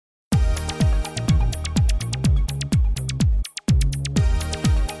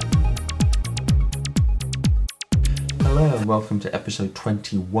and welcome to episode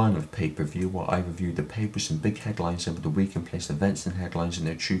 21 of Pay-Per-View, where I review the papers and big headlines over the week and place events and headlines in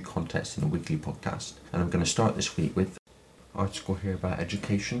their true context in a weekly podcast. And I'm going to start this week with an article here about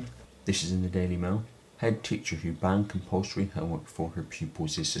education. This is in the Daily Mail. Head teacher who banned compulsory homework for her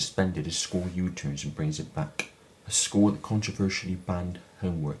pupils is suspended as school U-turns and brings it back. A school that controversially banned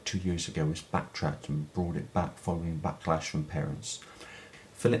homework 2 years ago has backtracked and brought it back following backlash from parents.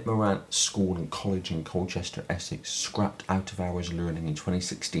 Philip Morant School and College in Colchester, Essex scrapped out-of-hours learning in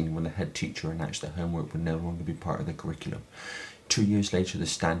 2016 when the head teacher announced that homework would no longer be part of the curriculum. 2 years later, the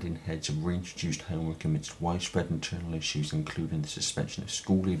standing heads have reintroduced homework amidst widespread internal issues, including the suspension of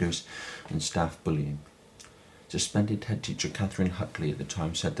school leaders and staff bullying. Suspended head teacher Catherine Hutley at the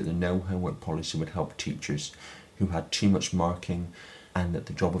time said that the no homework policy would help teachers who had too much marking and that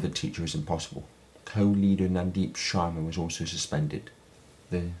the job of a teacher is impossible. Co-leader Nandeep Sharma was also suspended.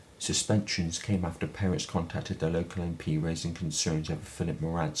 The suspensions came after parents contacted their local MP raising concerns over Philip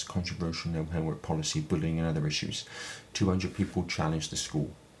Morant's controversial no homework policy, bullying and other issues. 200 people challenged the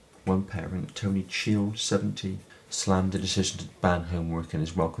school. One parent, Tony Cheel, 70, slammed the decision to ban homework and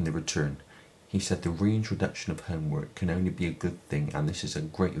has welcomed the return. He said the reintroduction of homework can only be a good thing, and this is a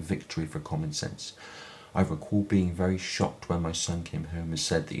great victory for common sense. I recall being very shocked when my son came home and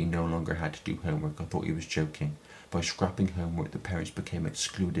said that he no longer had to do homework. I thought he was joking. By scrapping homework, the parents became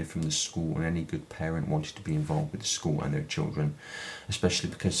excluded from the school, and any good parent wanted to be involved with the school and their children, especially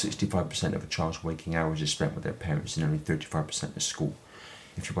because 65% of a child's waking hours is spent with their parents and only 35% at school.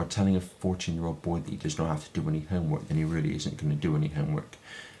 If you are telling a 14-year-old boy that he does not have to do any homework, then he really isn't going to do any homework.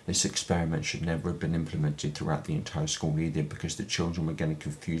 This experiment should never have been implemented throughout the entire school either, because the children were getting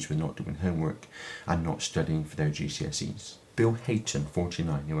confused with not doing homework and not studying for their GCSEs. Bill Hayton,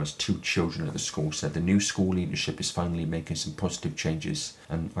 49, who has 2 children at the school, said the new school leadership is finally making some positive changes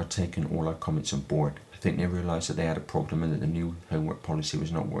and are taking all our comments on board. I think they realised that they had a problem and that the new homework policy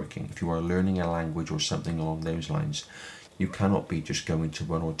was not working. If you are learning a language or something along those lines, you cannot be just going to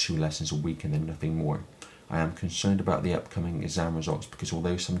 1 or 2 lessons a week and then nothing more. I am concerned about the upcoming exam results because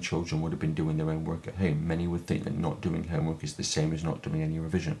although some children would have been doing their own work at home, many would think that not doing homework is the same as not doing any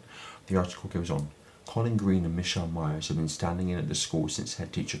revision. The article goes on. Colin Green and Michelle Myers have been standing in at the school since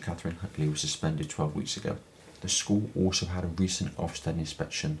head teacher Catherine Hutley was suspended 12 weeks ago. The school also had a recent Ofsted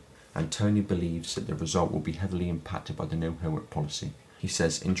inspection, and Tony believes that the result will be heavily impacted by the no homework policy. He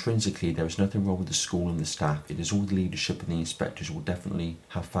says, intrinsically there is nothing wrong with the school and the staff. It is all the leadership, and the inspectors will definitely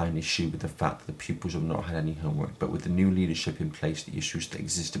have found issue with the fact that the pupils have not had any homework, but with the new leadership in place, the issues that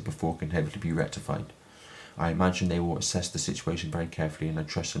existed before can hopefully be rectified. I imagine they will assess the situation very carefully, and I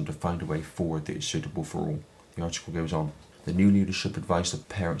trust them to find a way forward that is suitable for all. The article goes on. The new leadership advised the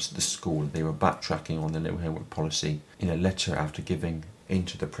parents at the school that they were backtracking on the no homework policy in a letter after giving in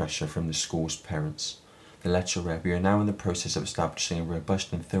to the pressure from the school's parents. The letter read, "We are now in the process of establishing a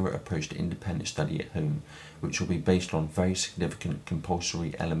robust and thorough approach to independent study at home, which will be based on very significant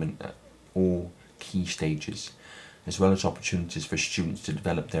compulsory element at all key stages, as well as opportunities for students to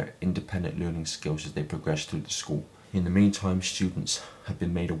develop their independent learning skills as they progress through the school. In the meantime, students have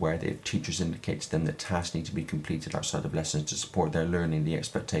been made aware that if teachers indicate to them that tasks need to be completed outside of lessons to support their learning, the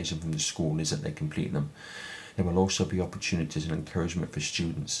expectation from the school is that they complete them. There will also be opportunities and encouragement for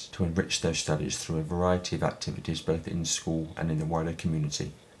students to enrich their studies through a variety of activities both in school and in the wider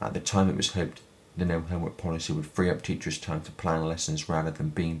community. At the time, it was hoped the no homework policy would free up teachers' time to plan lessons rather than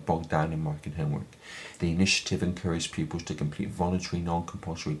being bogged down in marking homework. The initiative encouraged pupils to complete voluntary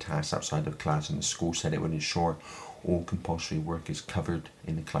non-compulsory tasks outside of class, and the school said it would ensure all compulsory work is covered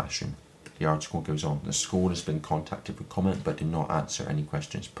in the classroom." The article goes on. The school has been contacted for comment but did not answer any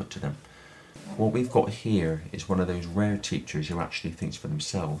questions put to them. What we've got here is one of those rare teachers who actually thinks for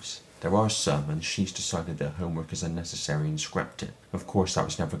themselves. There are some, and she's decided that homework is unnecessary and scrapped it. Of course, that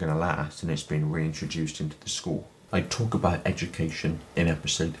was never going to last, and it's been reintroduced into the school. I talk about education in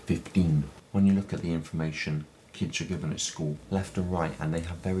episode 15. When you look at the information kids are given at school, left and right, and they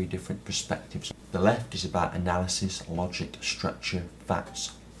have very different perspectives. The left is about analysis, logic, structure,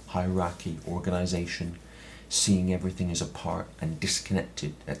 facts, hierarchy, organisation, seeing everything as a part and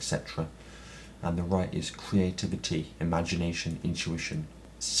disconnected, etc. And the right is creativity, imagination, intuition,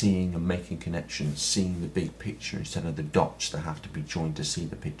 seeing and making connections, seeing the big picture instead of the dots that have to be joined to see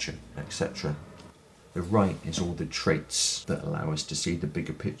the picture, etc. The right is all the traits that allow us to see the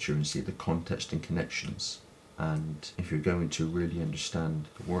bigger picture and see the context and connections. And if you're going to really understand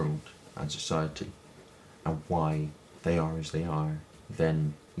the world and society and why they are as they are,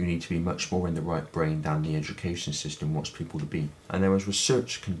 then you need to be much more in the right brain than the education system wants people to be. And there was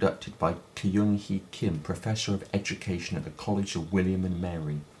research conducted by Kyung Hee Kim, Professor of Education at the College of William and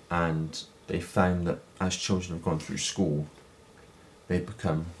Mary, and they found that as children have gone through school, they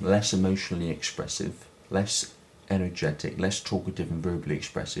become less emotionally expressive, less energetic, less talkative and verbally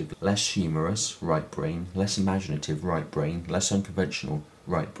expressive, less humorous, right brain, less imaginative, right brain, less unconventional,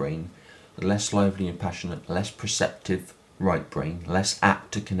 right brain, less lively and passionate, less perceptive, right brain, less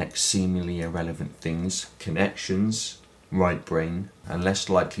apt to connect seemingly irrelevant things, connections, right brain, and less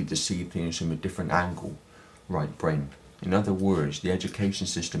likely to see things from a different angle, right brain. In other words, the education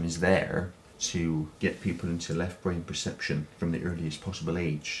system is there to get people into left brain perception from the earliest possible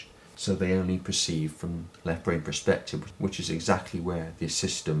age. So they only perceive from left brain perspective, which is exactly where the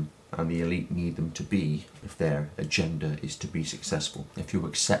system and the elite need them to be if their agenda is to be successful. If you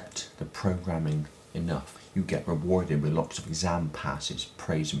accept the programming enough, you get rewarded with lots of exam passes,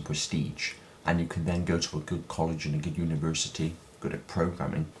 praise and prestige, and you can then go to a good college and a good university, good at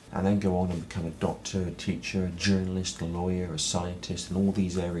programming, and then go on and become a doctor, a teacher, a journalist, a lawyer, a scientist, and all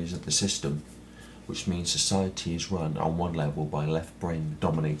these areas of the system, which means society is run on one level by left brain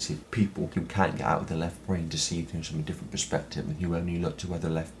dominated people who can't get out of the left brain to see things from a different perspective, and who only look to other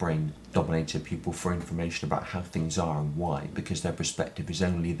left brain dominated people for information about how things are and why, because their perspective is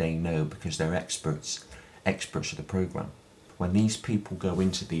only they know, because they're experts of the program. When these people go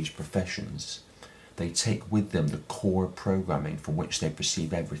into these professions, they take with them the core programming from which they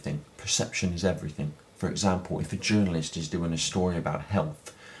perceive everything. Perception is everything. For example, if a journalist is doing a story about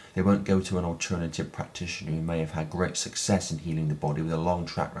health, they won't go to an alternative practitioner who may have had great success in healing the body with a long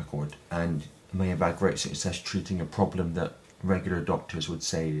track record, and may have had great success treating a problem that regular doctors would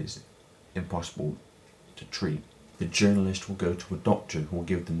say is impossible to treat. The journalist will go to a doctor who will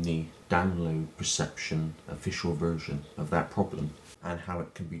give them the download perception official version of that problem and how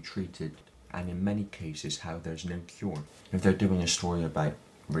it can be treated, and in many cases how there's no cure. If they're doing a story about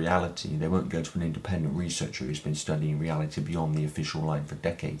reality, they won't go to an independent researcher who's been studying reality beyond the official line for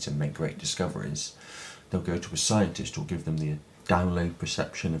decades and make great discoveries. They'll go to a scientist who'll give them the download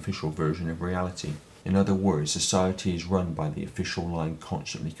perception official version of reality. In other words, society is run by the official line,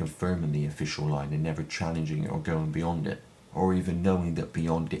 constantly confirming the official line and never challenging it or going beyond it, or even knowing that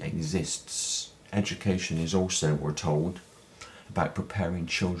beyond it exists. Education is also, we're told, about preparing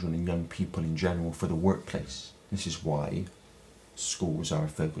children and young people in general for the workplace. This is why schools are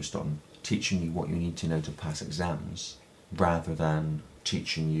focused on teaching you what you need to know to pass exams, rather than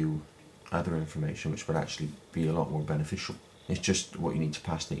teaching you other information which would actually be a lot more beneficial. It's just what you need to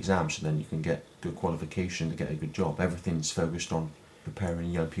pass the exam, so then you can get good qualification to get a good job. Everything's focused on preparing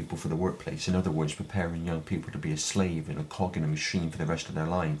young people for the workplace. In other words, preparing young people to be a slave and a cog in a machine for the rest of their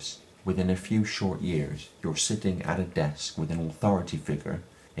lives. Within a few short years, you're sitting at a desk with an authority figure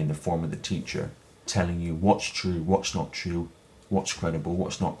in the form of the teacher, telling you what's true, what's not true, what's credible,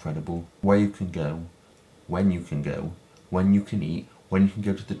 what's not credible, where you can go, when you can go, when you can eat, when you can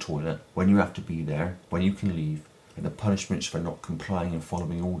go to the toilet, when you have to be there, when you can leave, and the punishments for not complying and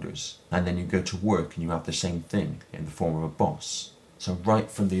following orders. And then you go to work and you have the same thing in the form of a boss. So right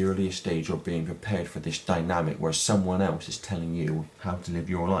from the earliest stage, you're being prepared for this dynamic where someone else is telling you how to live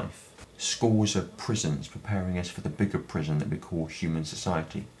your life. Schools are prisons preparing us for the bigger prison that we call human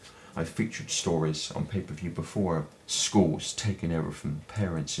society. I've featured stories on pay-per-view before of schools taking over from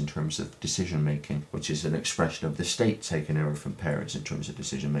parents in terms of decision making, which is an expression of the state taking over from parents in terms of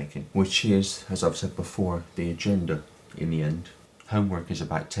decision making, which is, as I've said before, the agenda in the end. Homework is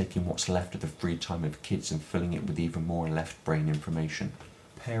about taking what's left of the free time of kids and filling it with even more left brain information.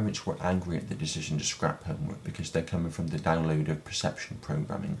 Parents were angry at the decision to scrap homework because they're coming from the download of perception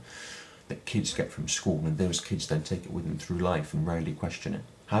programming that kids get from school, and those kids then take it with them through life and rarely question it.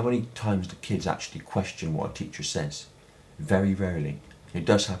 How many times do kids actually question what a teacher says? Very rarely. It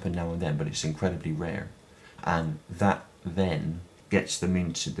does happen now and then, but it's incredibly rare. And that then gets them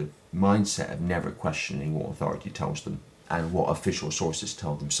into the mindset of never questioning what authority tells them and what official sources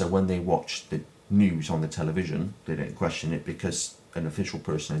tell them. So when they watch the news on the television, they don't question it because an official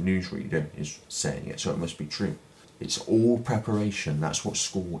person, a newsreader, is saying it, so it must be true. It's all preparation. That's what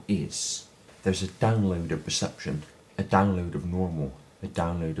school is. There's a download of perception, a download of normal, a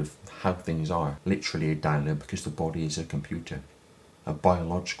download of how things are. Literally a download, because the body is a computer, a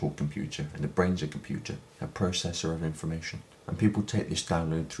biological computer, and the brain's a computer, a processor of information. And people take this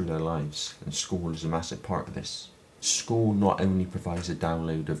download through their lives, and school is a massive part of this. School not only provides a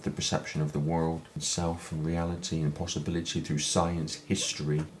download of the perception of the world itself and reality and possibility through science,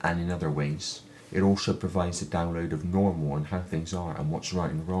 history, and in other ways, it also provides a download of normal and how things are and what's right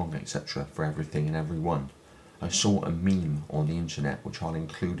and wrong, etc. for everything and everyone. I saw a meme on the internet, which I'll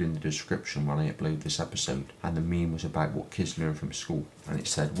include in the description when I upload this episode, and the meme was about what kids learn from school, and it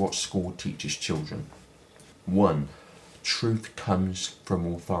said, what school teaches children? 1. Truth comes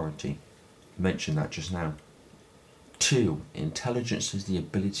from authority. mentioned that just now. 2, intelligence is the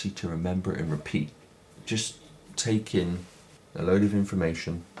ability to remember and repeat. Just take in a load of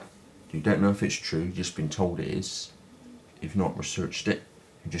information. You don't know if it's true, you've just been told it is. You've not researched it,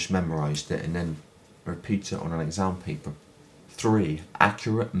 you just memorised it and then repeat it on an exam paper. 3,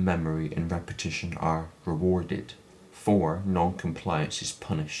 accurate memory and repetition are rewarded. 4, non-compliance is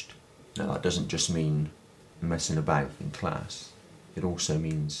punished. Now that doesn't just mean messing about in class. It also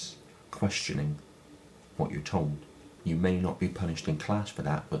means questioning what you're told. You may not be punished in class for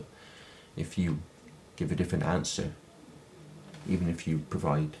that, but if you give a different answer, even if you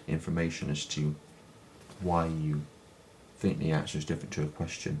provide information as to why you think the answer is different to a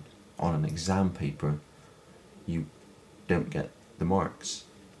question on an exam paper, you don't get the marks.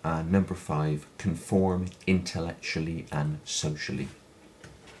 And number 5, conform intellectually and socially.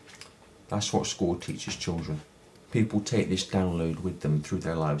 That's what school teaches children. People take this download with them through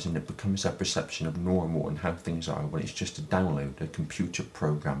their lives and it becomes their perception of normal and how things are when it's just a download, a computer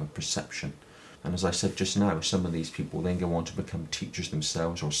program of perception. And as I said just now, some of these people then go on to become teachers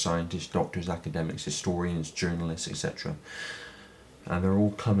themselves, or scientists, doctors, academics, historians, journalists, etc. And they're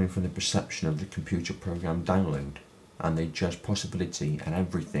all coming from the perception of the computer program download, and they judge possibility and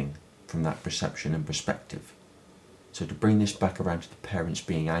everything from that perception and perspective. So to bring this back around to the parents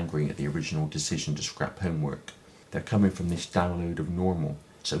being angry at the original decision to scrap homework, they're coming from this download of normal.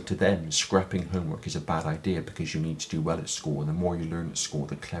 So to them, scrapping homework is a bad idea because you need to do well at school, and the more you learn at school,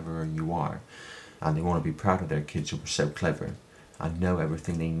 the cleverer you are. And they want to be proud of their kids who are so clever and know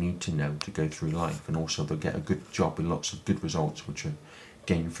everything they need to know to go through life, and also they'll get a good job with lots of good results, which are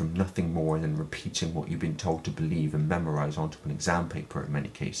gained from nothing more than repeating what you've been told to believe and memorise onto an exam paper in many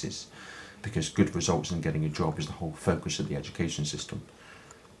cases, because good results and getting a job is the whole focus of the education system.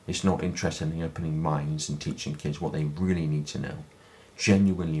 It's not interested in opening minds and teaching kids what they really need to know,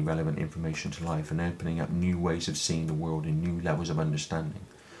 genuinely relevant information to life, and opening up new ways of seeing the world and new levels of understanding,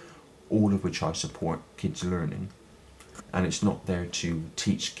 all of which I support kids learning. And it's not there to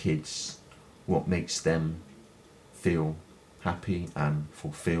teach kids what makes them feel happy and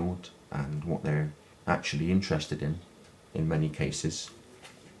fulfilled and what they're actually interested in many cases.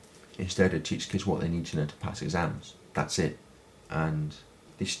 It's there to teach kids what they need to know to pass exams. That's it. And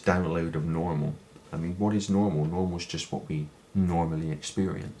this download of normal, I mean, what is normal? Normal is just what we normally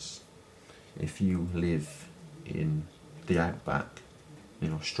experience. If you live in the outback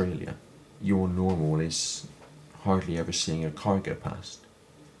in Australia, your normal is hardly ever seeing a car go past.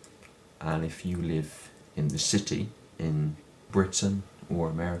 And if you live in the city in Britain or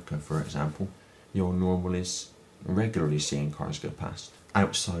America, for example, your normal is regularly seeing cars go past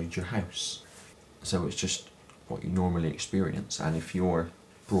outside your house. So it's just what you normally experience. And if you're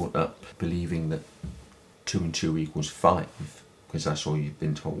brought up believing that 2 and 2 equals 5, because that's all you've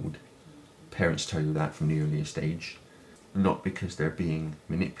been told, parents tell you that from the earliest age, not because they're being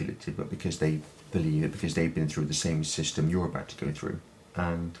manipulative, but because they believe it, because they've been through the same system you're about to go through.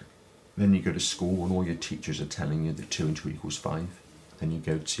 And then you go to school and all your teachers are telling you that 2 and 2 equals 5. Then you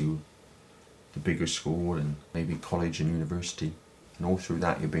go to the bigger school and maybe college and university, and all through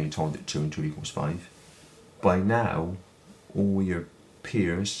that you're being told that 2 and 2 equals 5. By now, all your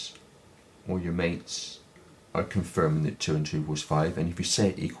peers or your mates are confirming that 2 and 2 equals 5, and if you say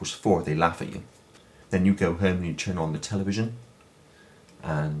it equals 4, they laugh at you. Then you go home and you turn on the television,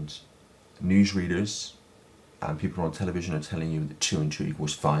 and newsreaders and people on television are telling you that 2 and 2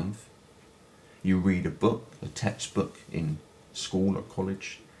 equals 5. You read a book, a textbook in school or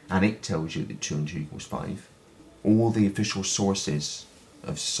college, and it tells you that 2 and 2 equals 5. All the official sources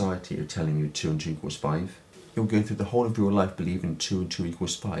of society are telling you 2 and 2 equals 5. You'll go through the whole of your life believing 2 and 2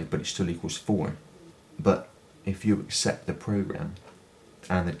 equals 5, but it still equals 4. But if you accept the program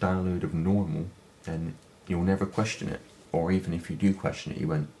and the download of normal, then you'll never question it. Or even if you do question it, you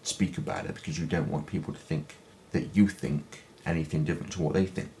won't speak about it because you don't want people to think that you think anything different to what they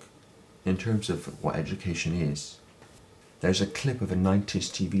think. In terms of what education is, there's a clip of a 90s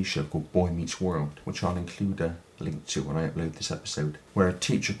TV show called Boy Meets World, which I'll include a link to when I upload this episode, where a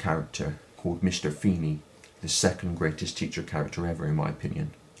teacher character called Mr. Feeney, the second greatest teacher character ever in my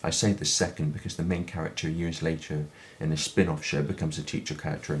opinion. I say the second because the main character years later in a spin-off show becomes a teacher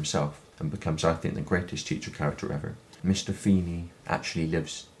character himself and becomes, I think, the greatest teacher character ever. Mr. Feeney actually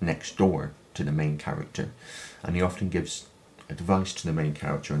lives next door to the main character, and he often gives advice to the main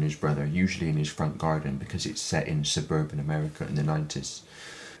character and his brother, usually in his front garden because it's set in suburban America in the 90s.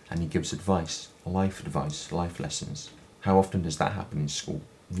 And he gives advice, life lessons. How often does that happen in school?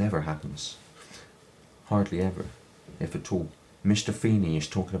 Never happens. Hardly ever, if at all. Mr. Feeney is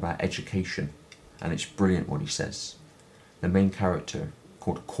talking about education, and it's brilliant what he says. The main character,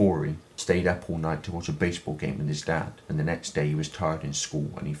 called Corey, stayed up all night to watch a baseball game with his dad, and the next day he was tired in school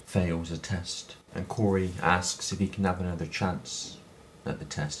and he fails a test. And Corey asks if he can have another chance at the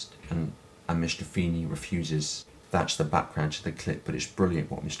test, and Mr. Feeney refuses. That's the background to the clip, but it's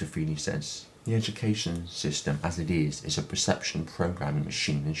brilliant what Mr. Feeney says. The education system, as it is a perception programming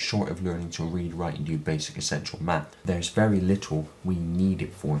machine, and short of learning to read, write and do basic essential math, there's very little we need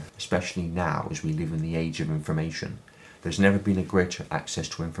it for, especially now as we live in the age of information. There's never been a greater access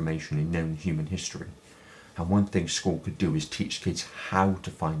to information in known human history. And one thing school could do is teach kids how to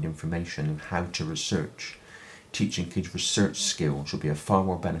find information and how to research. Teaching kids research skills would be a far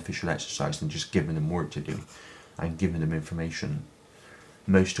more beneficial exercise than just giving them work to do and giving them information,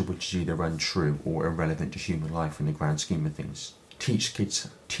 most of which is either untrue or irrelevant to human life in the grand scheme of things. Teach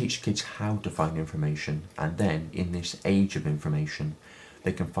kids how to find information, and then in this age of information,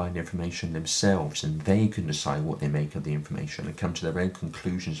 they can find information themselves and they can decide what they make of the information and come to their own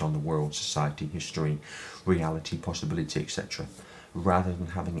conclusions on the world, society, history, reality, possibility, etc., rather than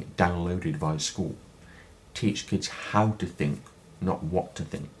having it downloaded via school. Teach kids how to think, not what to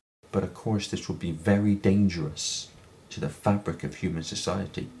think. But of course this would be very dangerous to the fabric of human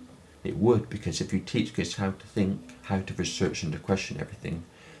society. It would, because if you teach kids how to think, how to research and to question everything,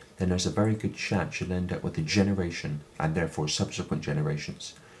 then there's a very good chance you'll end up with a generation, and therefore subsequent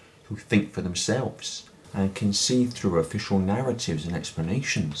generations, who think for themselves and can see through official narratives and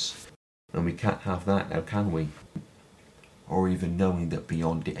explanations. And we can't have that now, can we? Or even knowing that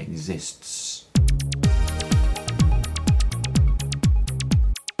beyond it exists.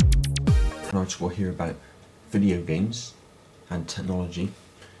 An article here about video games and technology.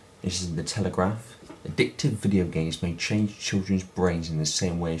 This is in the Telegraph. Addictive video games may change children's brains in the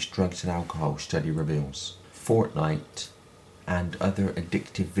same way as drugs and alcohol, study reveals. Fortnite and other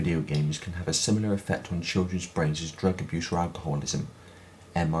addictive video games can have a similar effect on children's brains as drug abuse or alcoholism,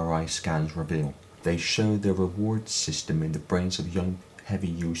 MRI scans reveal. They show the reward system in the brains of young heavy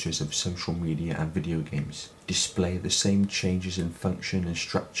users of social media and video games display the same changes in function and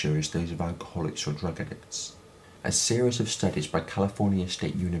structure as those of alcoholics or drug addicts. A series of studies by California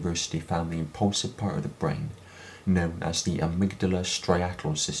State University found the impulsive part of the brain, known as the amygdala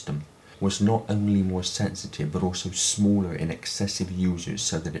striatal system, was not only more sensitive but also smaller in excessive users,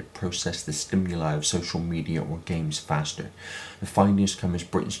 so that it processed the stimuli of social media or games faster. The findings come as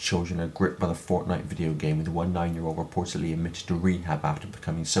Britain's children are gripped by the Fortnite video game, with one 9-year-old reportedly admitted to rehab after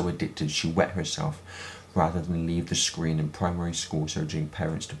becoming so addicted she wet herself rather than leave the screen, in primary schools urging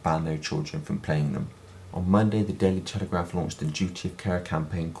parents to ban their children from playing them. On Monday, the Daily Telegraph launched a Duty of Care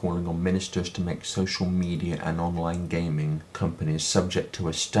campaign calling on ministers to make social media and online gaming companies subject to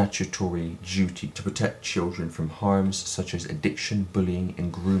a statutory duty to protect children from harms such as addiction, bullying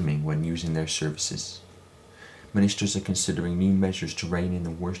and grooming when using their services. Ministers are considering new measures to rein in the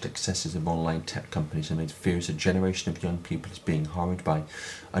worst excesses of online tech companies amid fears a generation of young people is being harmed by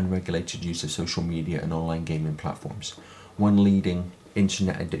unregulated use of social media and online gaming platforms. One leading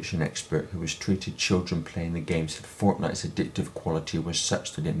internet addiction expert who has treated children playing the game said Fortnite's addictive quality was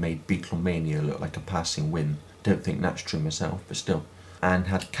such that it made Beatlemania look like a passing whim. Don't think that's true myself, but still. And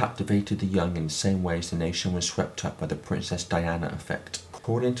had captivated the young in the same way as the nation was swept up by the Princess Diana effect.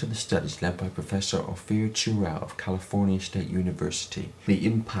 According to the studies led by Professor Ophir Turrell of California State University, the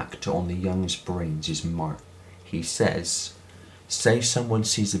impact on the young's brains is marked. He says, say someone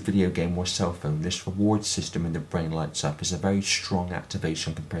sees a video game or cell phone, this reward system in the brain lights up. Is a very strong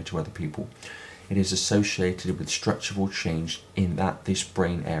activation compared to other people. It is associated with structural change in that this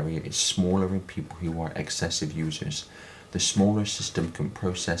brain area is smaller in people who are excessive users. The smaller system can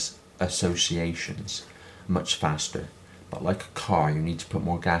process associations much faster, but like a car, you need to put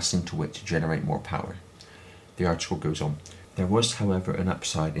more gas into it to generate more power. The article goes on. There was, however, an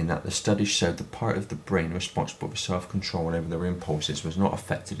upside in that the study showed the part of the brain responsible for self-control over their impulses was not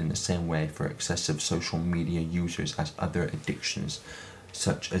affected in the same way for excessive social media users as other addictions,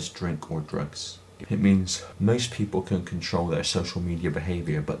 such as drink or drugs. It means most people can control their social media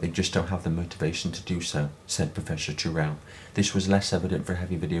behaviour, but they just don't have the motivation to do so, said Professor Turrell. This was less evident for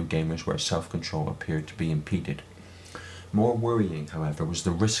heavy video gamers where self-control appeared to be impeded. More worrying, however, was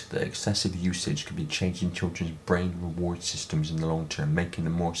the risk that excessive usage could be changing children's brain reward systems in the long term, making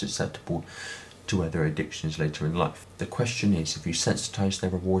them more susceptible to other addictions later in life. The question is, if you sensitize their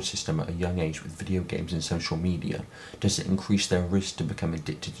reward system at a young age with video games and social media, does it increase their risk to become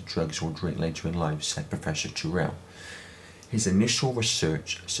addicted to drugs or drink later in life, said Professor Turrell. His initial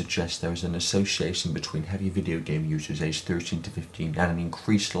research suggests there is an association between heavy video game users aged 13 to 15 and an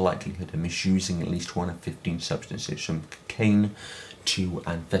increased likelihood of misusing at least one of 15 substances, from cocaine to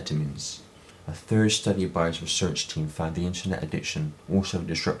amphetamines. A third study by his research team found the internet addiction also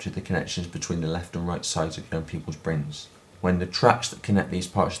disrupted the connections between the left and right sides of young people's brains. When the tracks that connect these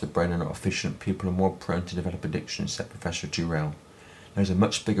parts of the brain are not efficient, people are more prone to develop addiction, said Professor Turrell. There's a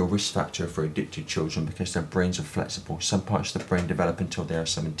much bigger risk factor for addicted children because their brains are flexible. Some parts of the brain develop until they are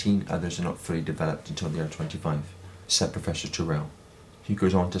 17, others are not fully developed until they are 25, said Professor Turrell. He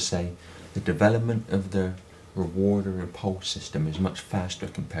goes on to say, the development of the reward or impulse system is much faster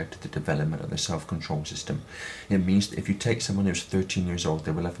compared to the development of the self-control system. It means that if you take someone who's 13 years old,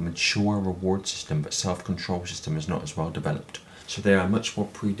 they will have a mature reward system, but self-control system is not as well developed. So they are much more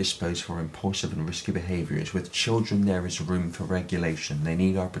predisposed for impulsive and risky behaviours. With children there is room for regulation. They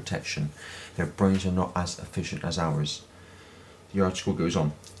need our protection. Their brains are not as efficient as ours. The article goes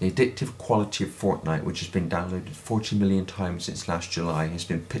on. The addictive quality of Fortnite, which has been downloaded 40 million times since last July, has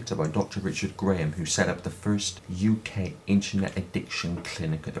been picked up by Dr. Richard Graham, who set up the first UK internet addiction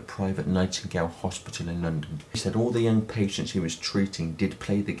clinic at the private Nightingale Hospital in London. He said all the young patients he was treating did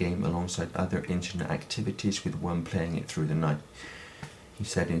play the game alongside other internet activities, with one playing it through the night. He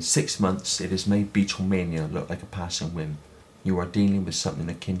said in 6 months it has made Beatlemania look like a passing whim. You are dealing with something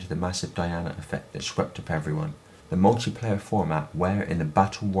akin to the massive Diana effect that swept up everyone. The multiplayer format, where in the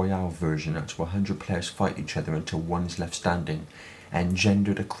Battle Royale version up to 100 players fight each other until one is left standing,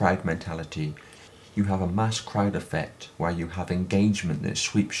 engendered a crowd mentality. You have a mass crowd effect where you have engagement that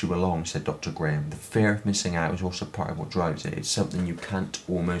sweeps you along, said Dr. Graham. The fear of missing out is also part of what drives it. It's something you can't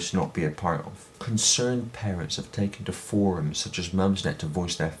almost not be a part of. Concerned parents have taken to forums such as Mumsnet to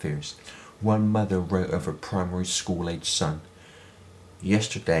voice their fears. One mother wrote of her primary school-aged son.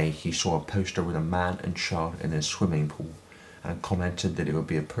 Yesterday he saw a poster with a man and child in a swimming pool and commented that it would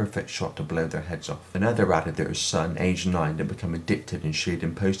be a perfect shot to blow their heads off. Another added that her son, aged 9, had become addicted and she had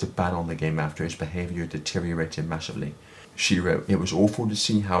imposed a ban on the game after his behaviour deteriorated massively. She wrote, "It was awful to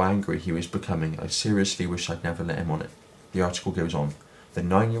see how angry he was becoming. I seriously wish I'd never let him on it." The article goes on. The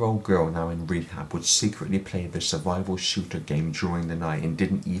 9-year-old girl, now in rehab, would secretly play the survival shooter game during the night and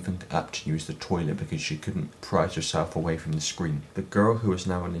didn't even get up to use the toilet because she couldn't prise herself away from the screen. The girl, who is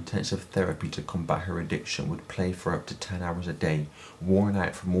now in intensive therapy to combat her addiction, would play for up to 10 hours a day, worn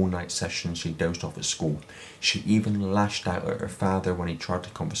out from all-night sessions she dozed off at school. She even lashed out at her father when he tried to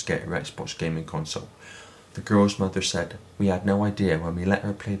confiscate her Xbox gaming console. The girl's mother said, "We had no idea when we let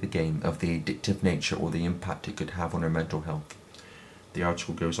her play the game of the addictive nature or the impact it could have on her mental health." The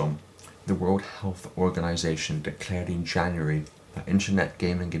article goes on. The World Health Organization declared in January that internet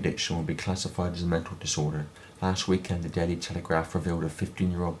gaming addiction will be classified as a mental disorder. Last weekend, the Daily Telegraph revealed a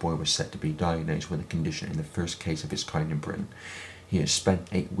 15-year-old boy was set to be diagnosed with a condition in the first case of its kind in Britain. He has spent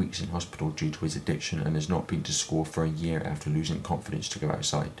 8 weeks in hospital due to his addiction and has not been to school for a year after losing confidence to go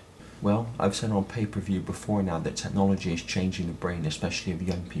outside. Well, I've said on pay-per-view before now that technology is changing the brain, especially of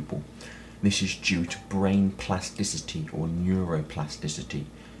young people. This is due to brain plasticity or neuroplasticity,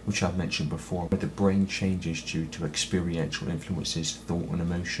 which I've mentioned before, where the brain changes due to experiential influences, thought and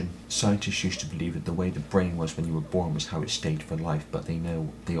emotion. Scientists used to believe that the way the brain was when you were born was how it stayed for life, but they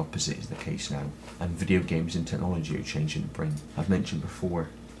know the opposite is the case now. And video games and technology are changing the brain. I've mentioned before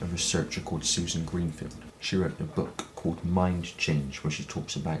a researcher called Susan Greenfield. She wrote a book called Mind Change, where she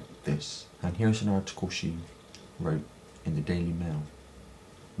talks about this. And here's an article she wrote in the Daily Mail.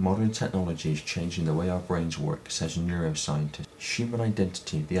 Modern technology is changing the way our brains work, says neuroscientist. Human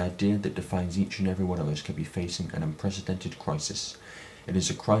identity, the idea that defines each and every one of us, could be facing an unprecedented crisis. It is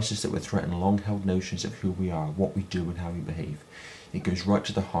a crisis that would threaten long-held notions of who we are, what we do and how we behave. It goes right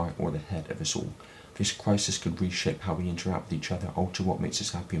to the heart or the head of us all. This crisis could reshape how we interact with each other, alter what makes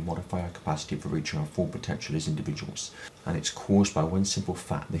us happy and modify our capacity for reaching our full potential as individuals. And it's caused by one simple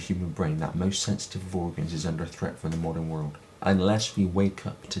fact, the human brain, that most sensitive of organs, is under threat from the modern world. Unless we wake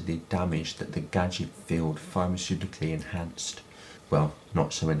up to the damage that the gadget field pharmaceutically enhanced, well,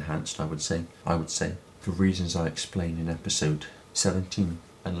 not so enhanced I would say, for reasons I explain in episode 17.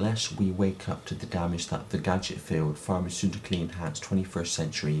 Unless we wake up to the damage that the gadget field pharmaceutically enhanced 21st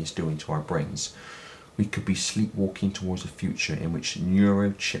century is doing to our brains, we could be sleepwalking towards a future in which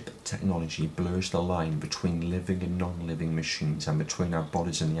neurochip technology blurs the line between living and non-living machines and between our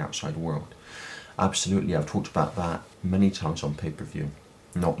bodies and the outside world. Absolutely, I've talked about that many times on pay-per-view,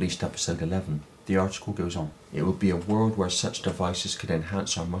 not least episode 11. The article goes on. It would be a world where such devices could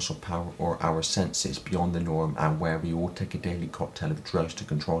enhance our muscle power or our senses beyond the norm, and where we all take a daily cocktail of drugs to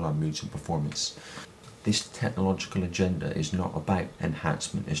control our moods and performance. This technological agenda is not about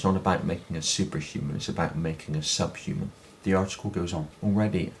enhancement, it's not about making us superhuman, it's about making us subhuman. The article goes on.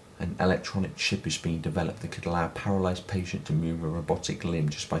 Already, an electronic chip is being developed that could allow a paralysed patient to move a robotic limb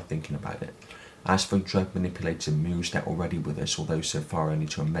just by thinking about it. As for drug manipulated moves, they're already with us, although so far only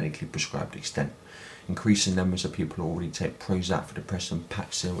to a medically prescribed extent. Increasing numbers of people already take Prozac for depression,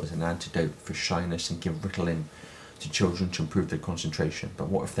 Paxil as an antidote for shyness, and give Ritalin to children to improve their concentration. But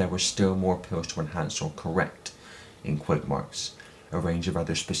what if there were still more pills to enhance or correct, in quote marks, a range of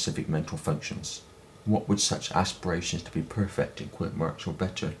other specific mental functions? What would such aspirations to be perfect, in quote marks, or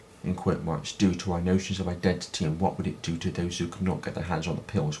better, in quote marks, do to our notions of identity, and what would it do to those who could not get their hands on the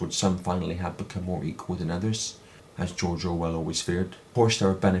pills? Would some finally have become more equal than others, as George Orwell always feared? Of course there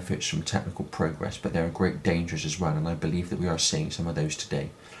are benefits from technical progress, but there are great dangers as well, and I believe that we are seeing some of those today.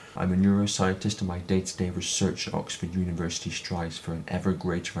 I'm a neuroscientist, and my day-to-day research at Oxford University strives for an ever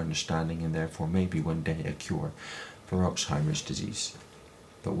greater understanding and therefore maybe one day a cure for Alzheimer's disease.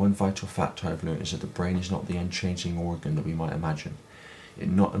 But one vital fact I've learned is that the brain is not the unchanging organ that we might imagine. It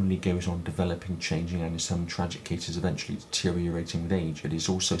not only goes on developing, changing, and in some tragic cases eventually deteriorating with age, it is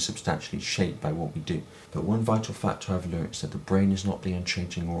also substantially shaped by what we do. But one vital fact I've learned is that the brain is not the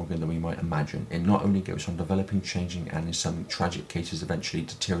unchanging organ that we might imagine. It not only goes on developing, changing, and in some tragic cases eventually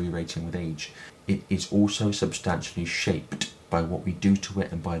deteriorating with age, it is also substantially shaped by what we do to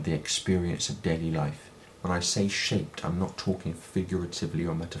it and by the experience of daily life. When I say shaped, I'm not talking figuratively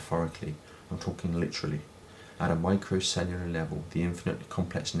or metaphorically, I'm talking literally. At a microcellular level, the infinitely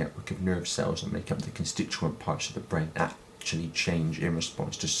complex network of nerve cells that make up the constituent parts of the brain actually change in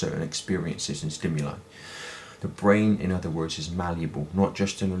response to certain experiences and stimuli. The brain, in other words, is malleable, not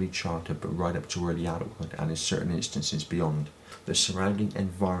just in early childhood, but right up to early adulthood, and in certain instances beyond. The surrounding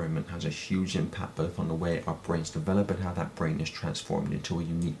environment has a huge impact both on the way our brains develop and how that brain is transformed into a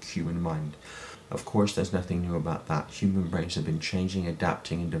unique human mind. Of course, there's nothing new about that. Human brains have been changing,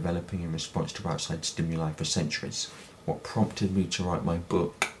 adapting, and developing in response to outside stimuli for centuries. What prompted me to write my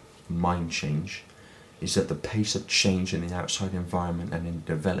book, Mind Change, is that the pace of change in the outside environment and in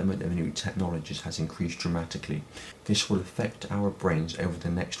the development of new technologies has increased dramatically. This will affect our brains over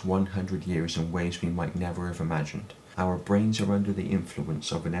the next 100 years in ways we might never have imagined. Our brains are under the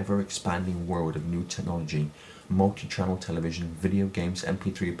influence of an ever-expanding world of new technology, multi-channel television, video games,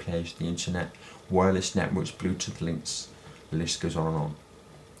 MP3 players, the internet, wireless networks, Bluetooth links, the list goes on and on.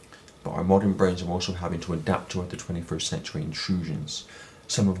 But our modern brains are also having to adapt to other 21st century intrusions,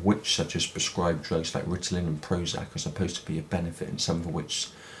 some of which, such as prescribed drugs like Ritalin and Prozac, are supposed to be a benefit, and some of which,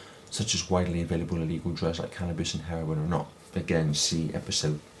 such as widely available illegal drugs like cannabis and heroin, are not. Again, see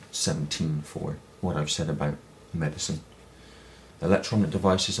episode 17 for what I've said about medicine. Electronic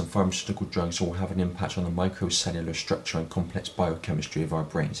devices and pharmaceutical drugs all have an impact on the microcellular structure and complex biochemistry of our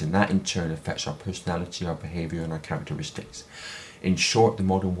brains, and that in turn affects our personality, our behaviour, and our characteristics. In short, the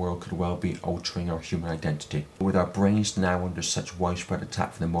modern world could well be altering our human identity. With our brains now under such widespread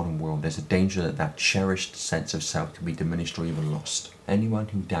attack from the modern world, there's a danger that that cherished sense of self can be diminished or even lost. Anyone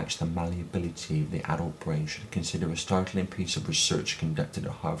who doubts the malleability of the adult brain should consider a startling piece of research conducted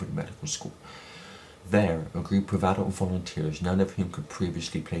at Harvard Medical School. There, a group of adult volunteers, none of whom could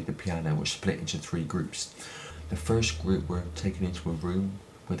previously play the piano, were split into 3 groups. The first group were taken into a room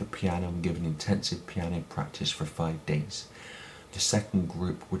with a piano and given intensive piano practice for 5 days. The second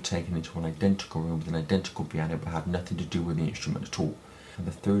group were taken into an identical room with an identical piano but had nothing to do with the instrument at all. And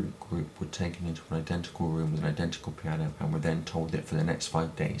the third group were taken into an identical room with an identical piano and were then told that for the next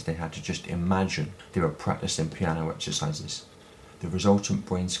 5 days they had to just imagine they were practicing piano exercises. The resultant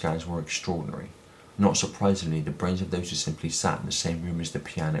brain scans were extraordinary. Not surprisingly, the brains of those who simply sat in the same room as the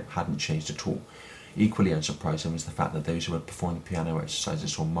piano hadn't changed at all. Equally unsurprising was the fact that those who had performed the piano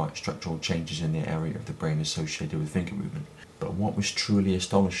exercises saw marked structural changes in the area of the brain associated with finger movement. But what was truly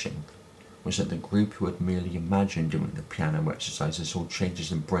astonishing was that the group who had merely imagined doing the piano exercises saw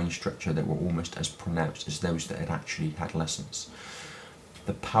changes in brain structure that were almost as pronounced as those that had actually had lessons.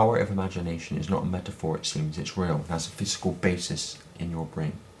 The power of imagination is not a metaphor, it seems, it's real and has a physical basis in your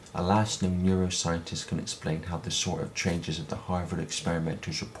brain. Alas, no neuroscientist can explain how the sort of changes that the Harvard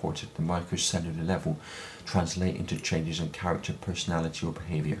experimenters reported at the microcellular level translate into changes in character, personality or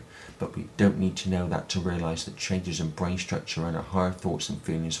behaviour. But we don't need to know that to realise that changes in brain structure and our higher thoughts and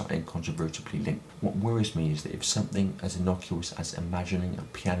feelings are incontrovertibly linked. What worries me is that if something as innocuous as imagining a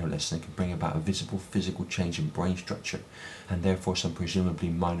piano lesson can bring about a visible physical change in brain structure, and therefore some presumably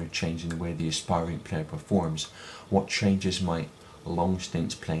minor change in the way the aspiring player performs, what changes might long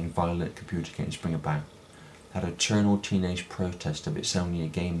stints playing violent computer games bring about? That eternal teenage protest of "it's only a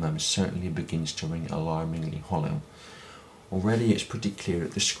game, mum" certainly begins to ring alarmingly hollow. Already it's pretty clear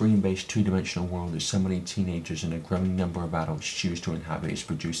that the screen-based two-dimensional world that so many teenagers and a growing number of adults choose to inhabit is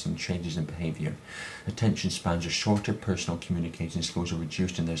producing changes in behaviour. Attention spans are shorter, personal communication skills are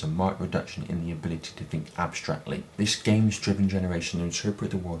reduced, and there's a marked reduction in the ability to think abstractly. This games-driven generation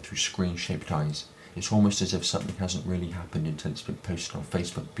interpret the world through screen-shaped eyes. It's almost as if something hasn't really happened until it's been posted on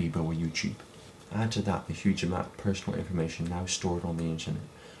Facebook, Bebo or YouTube. Add to that the huge amount of personal information now stored on the internet.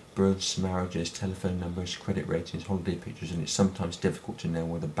 Births, marriages, telephone numbers, credit ratings, holiday pictures, and it's sometimes difficult to know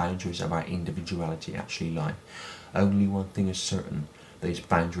where the boundaries of our individuality actually lie. Only one thing is certain: these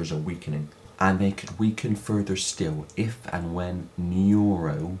boundaries are weakening. And they could weaken further still if and when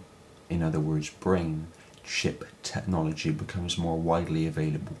in other words brain, chip technology becomes more widely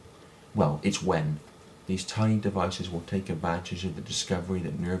available. Well, it's when. These tiny devices will take advantage of the discovery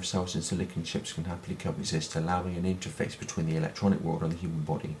that nerve cells and silicon chips can happily coexist, allowing an interface between the electronic world and the human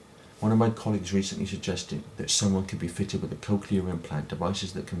body. One of my colleagues recently suggested that someone could be fitted with a cochlear implant,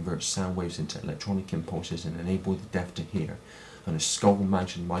 devices that convert sound waves into electronic impulses and enable the deaf to hear, and a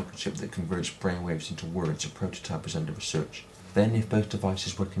skull-mounted microchip that converts brainwaves into words. A prototype is under research. Then, if both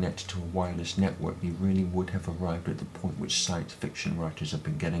devices were connected to a wireless network, we really would have arrived at the point which science fiction writers have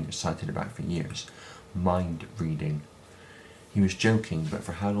been getting excited about for years: mind reading. He was joking, but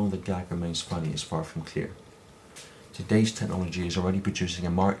for how long the gag remains funny is far from clear. Today's technology is already producing a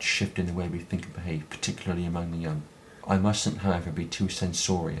marked shift in the way we think and behave, particularly among the young. I mustn't, however, be too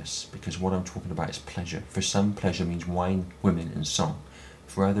censorious, because what I'm talking about is pleasure. For some, pleasure means wine, women and song.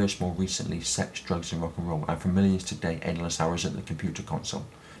 For others, more recently, sex, drugs and rock and roll. And for millions today, endless hours at the computer console.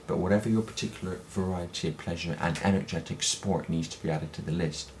 But whatever your particular variety of pleasure, an energetic sport needs to be added to the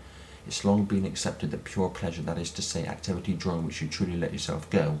list. It's long been accepted that pure pleasure, that is to say activity during which you truly let yourself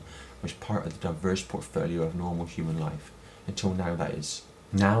go, was part of the diverse portfolio of normal human life. Until now, that is.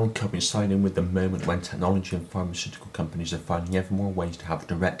 Now, coinciding with the moment when technology and pharmaceutical companies are finding ever more ways to have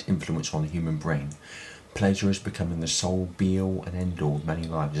direct influence on the human brain, pleasure is becoming the sole be-all and end-all of many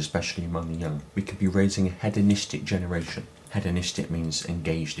lives, especially among the young. We could be raising a hedonistic generation. Hedonistic means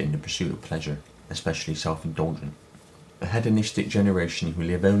engaged in the pursuit of pleasure, especially self-indulgent. A hedonistic generation who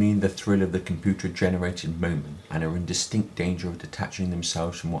live only in the thrill of the computer-generated moment and are in distinct danger of detaching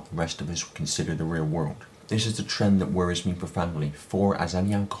themselves from what the rest of us would consider the real world. This is the trend that worries me profoundly, for, as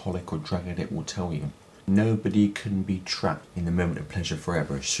any alcoholic or drug addict will tell you, nobody can be trapped in the moment of pleasure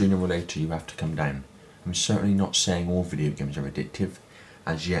forever. Sooner or later you have to come down. I'm certainly not saying all video games are addictive.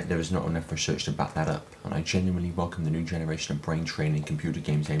 As yet there is not enough research to back that up, and I genuinely welcome the new generation of brain training computer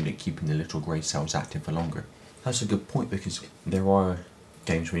games aimed at keeping the little grey cells active for longer. That's a good point, because there are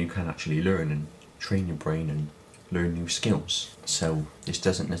games where you can actually learn and train your brain and learn new skills. So this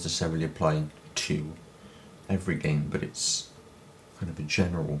doesn't necessarily apply to every game, but it's kind of a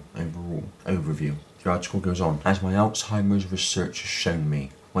general overall overview. The article goes on: as my Alzheimer's research has shown me,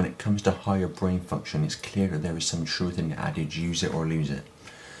 when it comes to higher brain function, it's clear that there is some truth in the adage, use it or lose it.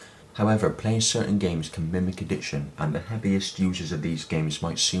 However, playing certain games can mimic addiction, and the heaviest users of these games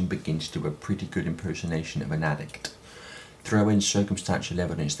might soon begin to do a pretty good impersonation of an addict. Throw in circumstantial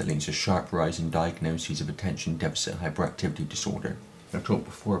evidence that links a sharp rise in diagnoses of attention deficit hyperactivity disorder. I talked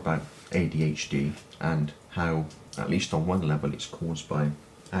before about ADHD and how, at least on one level, it's caused by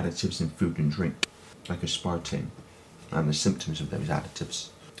additives in food and drink, like aspartame, and the symptoms of those additives,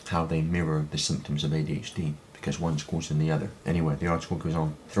 how they mirror the symptoms of ADHD, because one's causing the other. Anyway, the article goes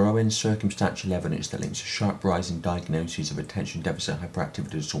on. Throw in circumstantial evidence that links a sharp rise in diagnoses of attention deficit hyperactivity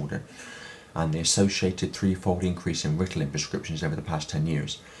disorder and the associated threefold increase in Ritalin prescriptions over the past 10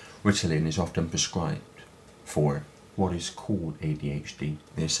 years. Ritalin is often prescribed for what is called ADHD.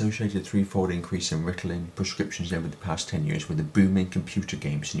 The associated threefold increase in Ritalin prescriptions over the past 10 years with a boom in computer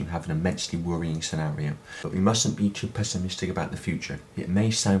games, and you have an immensely worrying scenario. But we mustn't be too pessimistic about the future. It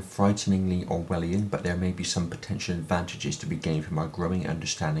may sound frighteningly Orwellian, but there may be some potential advantages to be gained from our growing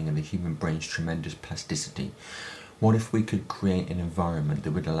understanding of the human brain's tremendous plasticity. What if we could create an environment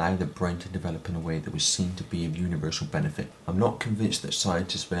that would allow the brain to develop in a way that was seen to be of universal benefit? I'm not convinced that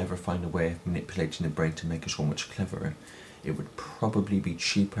scientists will ever find a way of manipulating the brain to make us all much cleverer. It would probably be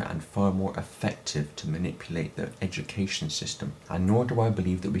cheaper and far more effective to manipulate the education system. And nor do I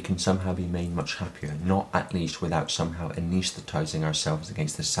believe that we can somehow be made much happier, not at least without somehow anaesthetising ourselves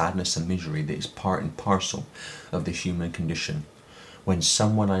against the sadness and misery that is part and parcel of the human condition. When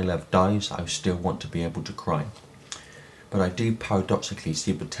someone I love dies, I still want to be able to cry. But I do paradoxically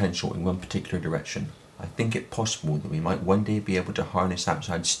see potential in one particular direction. I think it possible that we might one day be able to harness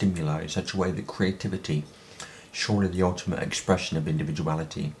outside stimuli in such a way that creativity, surely the ultimate expression of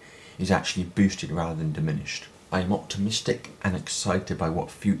individuality, is actually boosted rather than diminished. I am optimistic and excited by what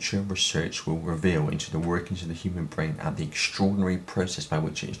future research will reveal into the workings of the human brain and the extraordinary process by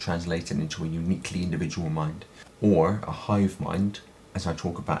which it is translated into a uniquely individual mind, or a hive mind, as I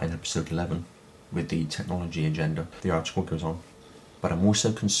talk about in episode 11 with the technology agenda. The article goes on. But I'm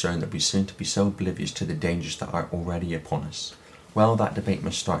also concerned that we seem to be so oblivious to the dangers that are already upon us. Well, that debate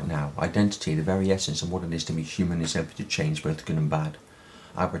must start now. Identity, the very essence of what it is to be human, is open to change, both good and bad.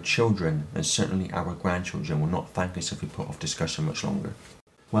 Our children, and certainly our grandchildren, will not thank us if we put off discussion much longer.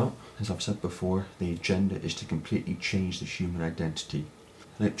 Well, as I've said before, the agenda is to completely change the human identity.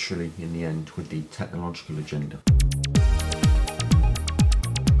 Literally, in the end, with the technological agenda.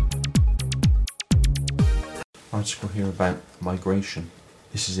 Article here about migration.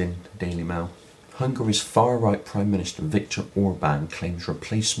 This is in Daily Mail. Hungary's far-right Prime Minister Viktor Orban claims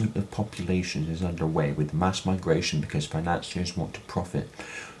replacement of populations is underway with mass migration because financiers want to profit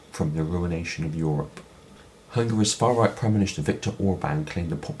from the ruination of Europe. Hungary's far-right Prime Minister Viktor Orban claimed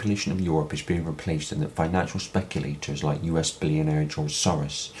the population of Europe is being replaced and that financial speculators like US billionaire George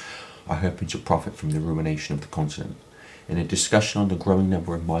Soros are hoping to profit from the ruination of the continent. In a discussion on the growing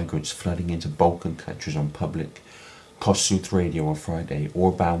number of migrants flooding into Balkan countries on public Kossuth Radio on Friday,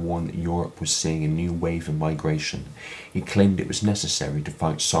 Orban warned that Europe was seeing a new wave of migration. He claimed it was necessary to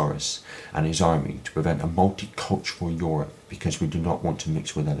fight Soros and his army to prevent a multicultural Europe because we do not want to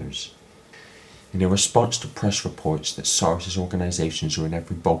mix with others. In a response to press reports that Soros' organisations are in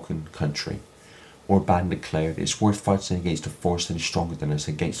every Balkan country, Orban declared it's worth fighting against a force that is stronger than us,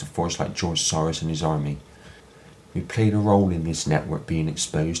 against a force like George Soros and his army. We played a role in this network being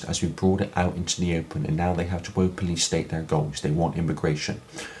exposed as we brought it out into the open, and now they have to openly state their goals. They want immigration.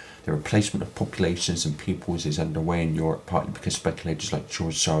 The replacement of populations and peoples is underway in Europe, partly because speculators like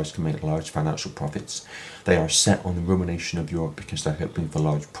George Soros can make large financial profits. They are set on the ruination of Europe because they're hoping for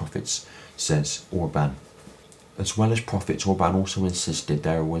large profits, says Orban. As well as profits, Orban also insisted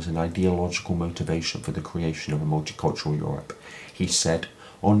there was an ideological motivation for the creation of a multicultural Europe. He said,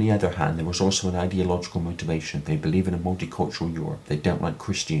 on the other hand, there was also an ideological motivation. They believe in a multicultural Europe. They don't like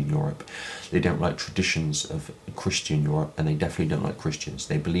Christian Europe. They don't like traditions of Christian Europe, and they definitely don't like Christians.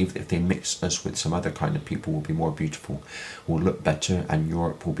 They believe that if they mix us with some other kind of people, we'll be more beautiful, we'll look better, and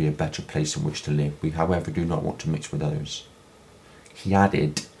Europe will be a better place in which to live. We, however, do not want to mix with others. He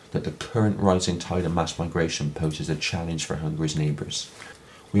added that the current rising tide of mass migration poses a challenge for Hungary's neighbours.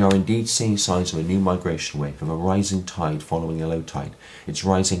 We are indeed seeing signs of a new migration wave, of a rising tide following a low tide. It's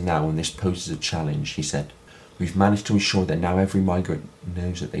rising now and this poses a challenge, he said. We've managed to ensure that now every migrant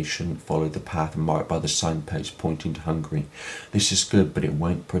knows that they shouldn't follow the path marked by the signpost pointing to Hungary. This is good, but it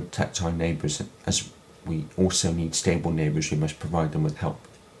won't protect our neighbours. As we also need stable neighbours, we must provide them with help,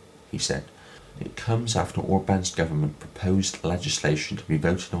 he said. It comes after Orban's government proposed legislation to be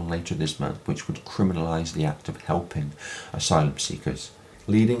voted on later this month, which would criminalise the act of helping asylum seekers.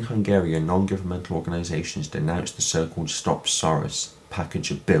 Leading Hungarian non-governmental organisations denounced the so-called Stop Soros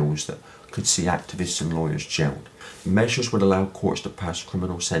package of bills that could see activists and lawyers jailed. The measures would allow courts to pass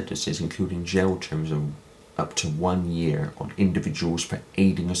criminal sentences, including jail terms of up to 1 year on individuals for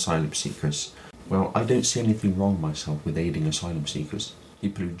aiding asylum seekers. Well, I don't see anything wrong myself with aiding asylum seekers,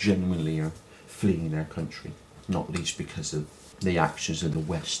 people who genuinely are fleeing their country, not least because of the actions of the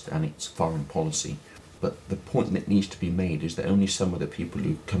West and its foreign policy. But the point that needs to be made is that only some of the people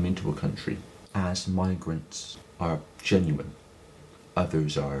who come into a country as migrants are genuine.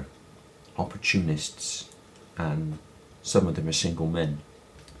 Others are opportunists, and some of them are single men.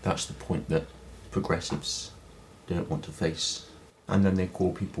 That's the point that progressives don't want to face. And then they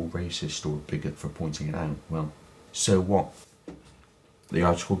call people racist or bigot for pointing it out. Well, so what? The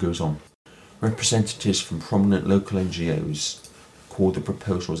article goes on. Representatives from prominent local NGOs called the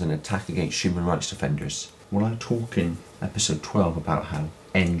proposals an attack against human rights defenders. Well, I talk in episode 12 about how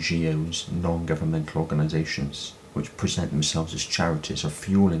NGOs, non-governmental organisations, which present themselves as charities, are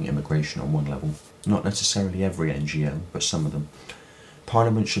fueling immigration on one level. Not necessarily every NGO, but some of them.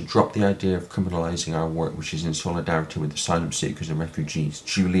 Parliament should drop the idea of criminalising our work, which is in solidarity with asylum seekers and refugees.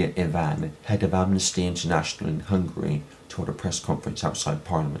 Julia Ivan, head of Amnesty International in Hungary, told a press conference outside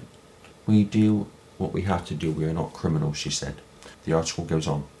Parliament. We do what we have to do, we are not criminals, she said. The article goes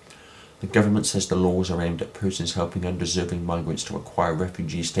on. The government says the laws are aimed at persons helping undeserving migrants to acquire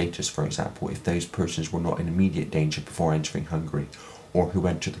refugee status, for example, if those persons were not in immediate danger before entering Hungary, or who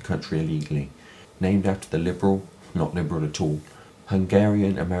entered the country illegally. Named after the liberal, not liberal at all,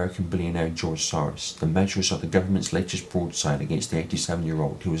 Hungarian-American billionaire George Soros, the measures are the government's latest broadside against the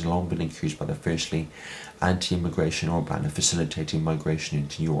 87-year-old who has long been accused by the fiercely anti-immigration Orban of facilitating migration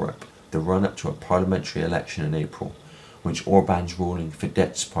into Europe. The run-up to a parliamentary election in April, which Orban's ruling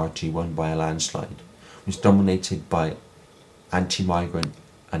Fidesz party won by a landslide, was dominated by anti-migrant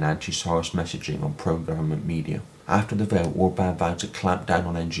and anti-Soros messaging on pro-government media. After the vote, Orbán vowed to clamp down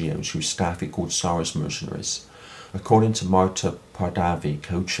on NGOs whose staff he called Soros mercenaries. According to Marta Pardavi,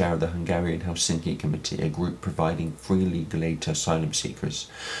 co-chair of the Hungarian Helsinki Committee, a group providing free legal aid to asylum seekers,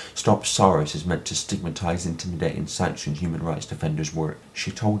 Stop Soros is meant to stigmatise, intimidate and sanction human rights defenders' work.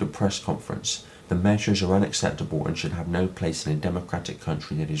 She told a press conference, "The measures are unacceptable and should have no place in a democratic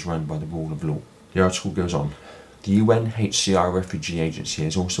country that is run by the rule of law." The article goes on. The UNHCR Refugee Agency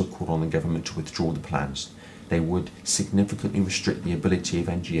has also called on the government to withdraw the plans. They would significantly restrict the ability of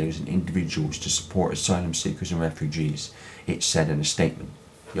NGOs and individuals to support asylum seekers and refugees, it said in a statement.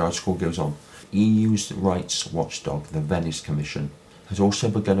 The article goes on. EU's rights watchdog, the Venice Commission, has also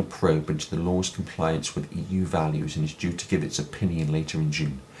begun a probe into the law's compliance with EU values and is due to give its opinion later in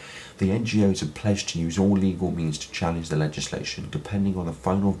June. The NGOs have pledged to use all legal means to challenge the legislation, depending on the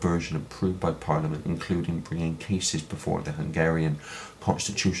final version approved by Parliament, including bringing cases before the Hungarian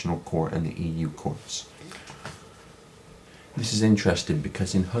Constitutional Court and the EU courts. This is interesting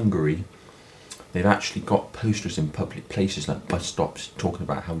because in Hungary, they've actually got posters in public places like bus stops talking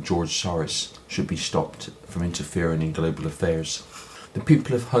about how George Soros should be stopped from interfering in global affairs. The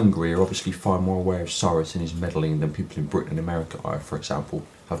people of Hungary are obviously far more aware of Soros and his meddling than people in Britain and America are, for example.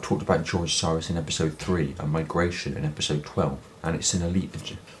 I've talked about George Soros in episode 3 and migration in episode 12, and it's an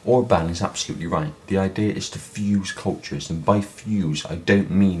elite. Orbán is absolutely right. The idea is to fuse cultures, and by fuse I don't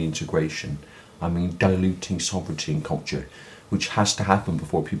mean integration. I mean diluting sovereignty and culture, which has to happen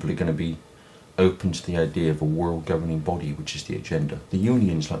before people are going to be open to the idea of a world governing body, which is the agenda. The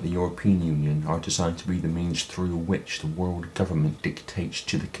unions, like the European Union, are designed to be the means through which the world government dictates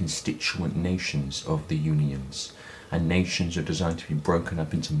to the constituent nations of the unions. And nations are designed to be broken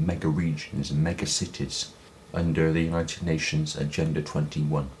up into mega regions and mega cities under the United Nations Agenda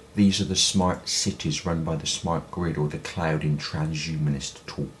 21. These are the smart cities run by the smart grid or the cloud in transhumanist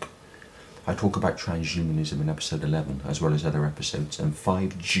talk. I talk about transhumanism in episode 11 as well as other episodes, and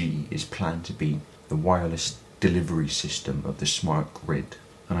 5G is planned to be the wireless delivery system of the smart grid.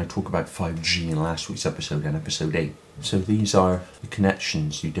 And I talk about 5G in last week's episode and episode 8. So these are the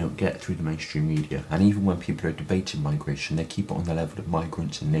connections you don't get through the mainstream media, and even when people are debating migration, they keep it on the level of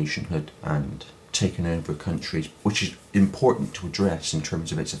migrants and nationhood and taking over countries, which is important to address in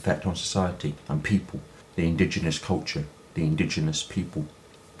terms of its effect on society and people, the indigenous culture, the indigenous people.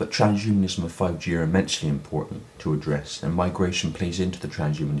 But transhumanism and 5G are immensely important to address, and migration plays into the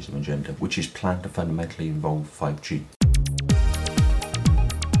transhumanism agenda, which is planned to fundamentally involve 5G.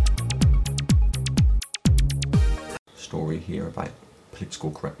 Story here about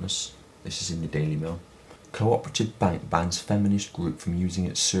political correctness. This is in the Daily Mail. Cooperative Bank bans feminist group from using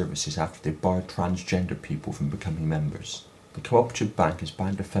its services after they barred transgender people from becoming members. The Cooperative Bank has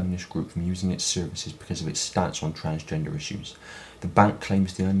banned a feminist group from using its services because of its stance on transgender issues. The bank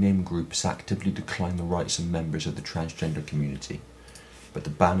claims the unnamed group has actively declined the rights of members of the transgender community, but the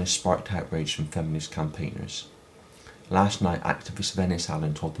ban has sparked outrage from feminist campaigners. Last night, activist Venice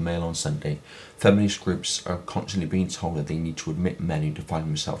Allen told the Mail on Sunday, feminist groups are constantly being told that they need to admit men who define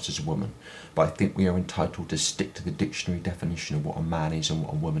themselves as a woman, but I think we are entitled to stick to the dictionary definition of what a man is and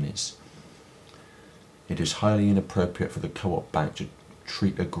what a woman is. It is highly inappropriate for the Co-op Bank to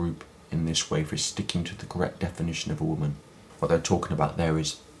treat a group in this way for sticking to the correct definition of a woman. What they're talking about there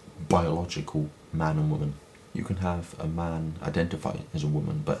is biological man and woman. You can have a man identify as a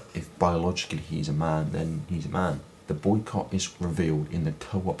woman, but if biologically he's a man, then he's a man. The boycott is revealed in the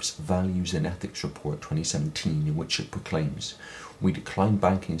Co-op's Values and Ethics Report 2017, in which it proclaims, "We decline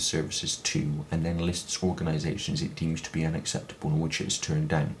banking services to," and then lists organisations it deems to be unacceptable and which it has turned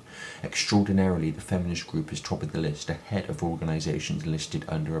down. Extraordinarily, the feminist group is top of the list, ahead of organisations listed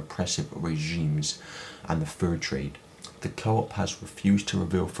under oppressive regimes and the fur trade. The Co-op has refused to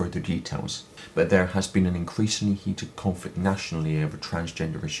reveal further details, but there has been an increasingly heated conflict nationally over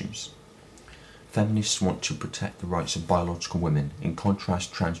transgender issues. Feminists want to protect the rights of biological women. In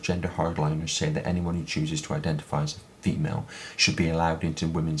contrast, transgender hardliners say that anyone who chooses to identify as a female should be allowed into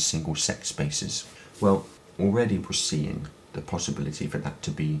women's single-sex spaces. Well, already we're seeing the possibility for that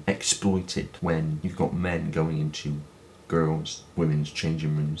to be exploited when you've got men going into women's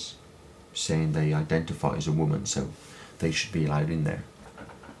changing rooms saying they identify as a woman, so they should be allowed in there.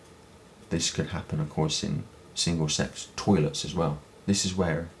 This could happen, of course, in single-sex toilets as well. This is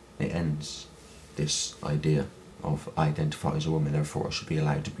where it ends. This idea of identify as a woman, therefore I should be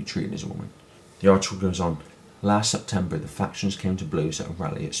allowed to be treated as a woman. The article goes on. Last September, the factions came to blows at a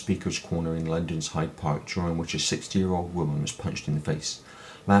rally at Speaker's Corner in London's Hyde Park, during which a 60-year-old woman was punched in the face.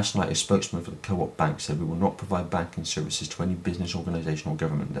 Last night, a spokesman for the Co-op Bank said we will not provide banking services to any business, organisation or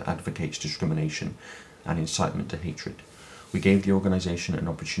government that advocates discrimination and incitement to hatred. We gave the organisation an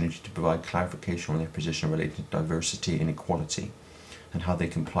opportunity to provide clarification on their position related to diversity and equality and how they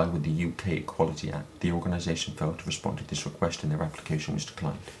comply with the UK Equality Act. The organisation failed to respond to this request and their application was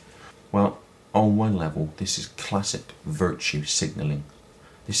declined. Well, on one level, this is classic virtue signalling.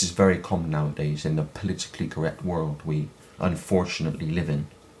 This is very common nowadays in the politically correct world we unfortunately live in,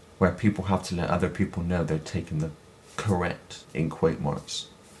 where people have to let other people know they're taking the correct, in quote marks,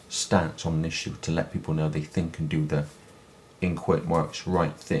 stance on an issue to let people know they think and do the, in quote marks,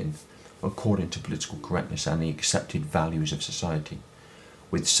 right thing, according to political correctness and the accepted values of society.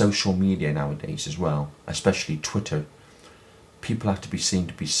 With social media nowadays as well, especially Twitter, people have to be seen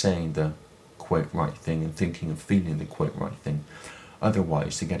to be saying the quote right thing and thinking and feeling the quote right thing.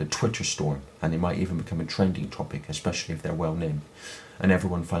 Otherwise, they get a Twitter storm and they might even become a trending topic, especially if they're well known, and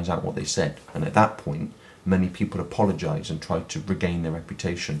everyone finds out what they said. And at that point, many people apologise and try to regain their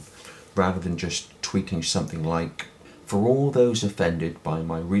reputation, rather than just tweeting something like, "For all those offended by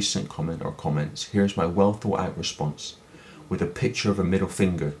my recent comment or comments, here's my well thought out response," with a picture of a middle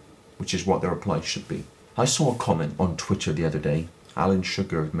finger, which is what the reply should be. I saw a comment on Twitter the other day. Alan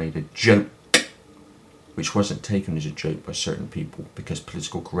Sugar had made a joke, which wasn't taken as a joke by certain people because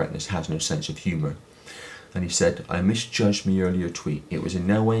political correctness has no sense of humour. And he said, "I misjudged my earlier tweet. It was in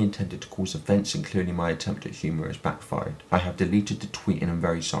no way intended to cause offence and clearly my attempt at humour has backfired. I have deleted the tweet and I'm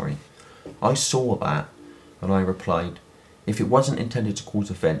very sorry." I saw that and I replied, if it wasn't intended to cause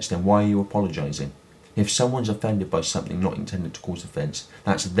offence, then why are you apologising? If someone's offended by something not intended to cause offence,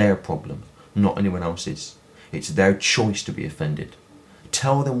 that's their problem, not anyone else's. It's their choice to be offended.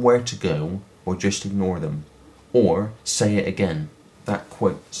 Tell them where to go or just ignore them. Or say it again. That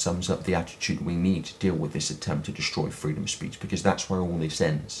quote sums up the attitude we need to deal with this attempt to destroy freedom of speech, because that's where all this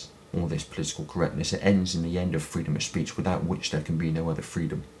ends. All this political correctness, it ends in the end of freedom of speech, without which there can be no other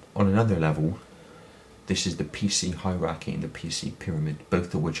freedom. On another level, this is the PC hierarchy and the PC pyramid,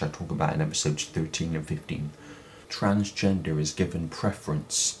 both of which I talk about in episodes 13 and 15. Transgender is given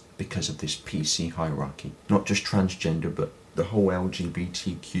preference because of this PC hierarchy. Not just transgender, but the whole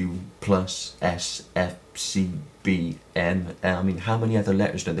LGBTQ plus S, F, C, B, M, L. I mean, how many other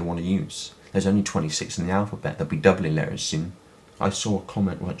letters do they want to use? There's only 26 in the alphabet. There'll be doubling letters soon. I saw a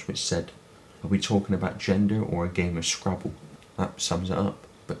comment once which said, "Are we talking about gender or a game of Scrabble?" That sums it up.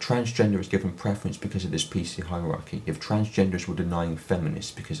 But transgender is given preference because of this PC hierarchy. If transgenders were denying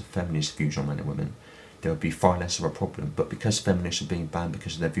feminists because of feminist views on men and women, there would be far less of a problem. But because feminists are being banned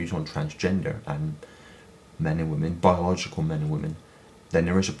because of their views on transgender and men and women, biological men and women, then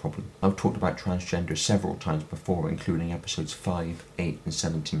there is a problem. I've talked about transgender several times before, including episodes 5, 8 and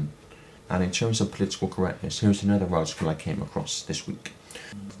 17. And in terms of political correctness, here's another article I came across this week.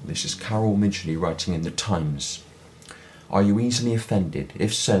 This is Carol Midgley writing in The Times. "Are you easily offended?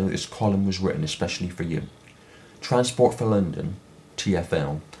 If so, this column was written especially for you. Transport for London,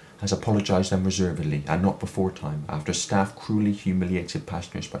 TfL, has apologised unreservedly and not before time after staff cruelly humiliated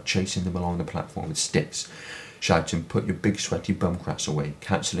passengers by chasing them along the platform with sticks, shouting, 'Put your big sweaty bumcrats away.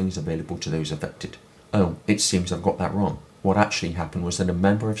 Counselling is available to those affected.' Oh, it seems I've got that wrong. What actually happened was that a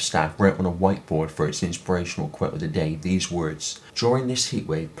member of staff wrote on a whiteboard for its inspirational quote of the day these words: 'During this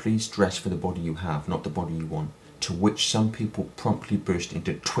heatwave, please dress for the body you have, not the body you want.' To which some people promptly burst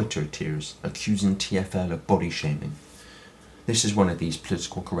into Twitter tears, accusing TfL of body shaming." This is one of these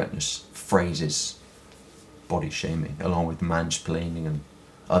political correctness phrases, body shaming, along with mansplaining and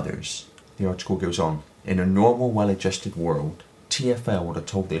others. The article goes on, "In a normal, well-adjusted world, TfL would have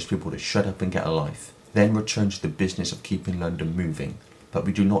told those people to shut up and get a life, then return to the business of keeping London moving. But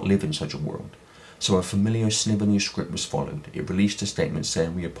we do not live in such a world. So a familiar snivelling script was followed. It released a statement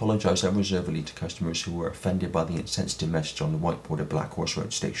saying, 'We apologise unreservedly to customers who were offended by the insensitive message on the whiteboard at Black Horse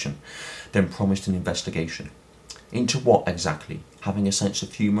Road Station,' then promised an investigation. Into what exactly? Having a sense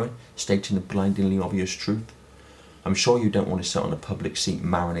of humour? Stating the blindingly obvious truth? I'm sure you don't want to sit on a public seat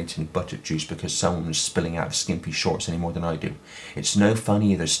marinating in buttock juice because someone is spilling out of skimpy shorts any more than I do. It's no fun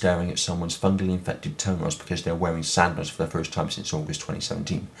either staring at someone's fungally infected toenails because they're wearing sandals for the first time since August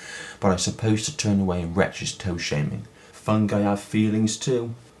 2017. But I suppose to turn away in wretch is toe shaming. Fungi have feelings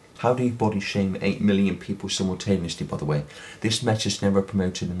too. How do you body shame 8 million people simultaneously, by the way? This message never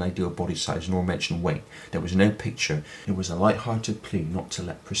promoted an ideal body size nor mentioned weight. There was no picture. It was a light-hearted plea not to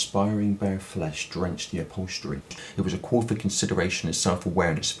let perspiring bare flesh drench the upholstery. It was a call for consideration and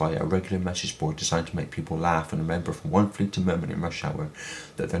self-awareness via a regular message board designed to make people laugh and remember from one fleeting moment in rush hour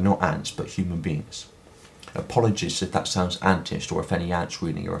that they're not ants but human beings. Apologies if that sounds antist or if any ants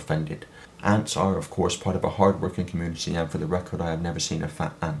reading are offended. Ants are, of course, part of a hard-working community, and for the record, I have never seen a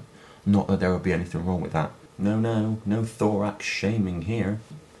fat ant. Not that there would be anything wrong with that. No thorax shaming here.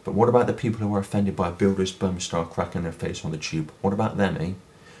 But what about the people who are offended by a builder's bum star cracking their face on the tube? What about them, eh?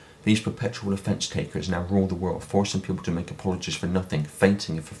 These perpetual offence takers now rule the world, forcing people to make apologies for nothing,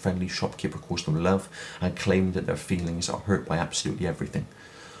 fainting if a friendly shopkeeper calls them love, and claiming that their feelings are hurt by absolutely everything.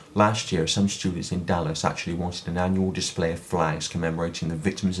 Last year, some students in Dallas actually wanted an annual display of flags commemorating the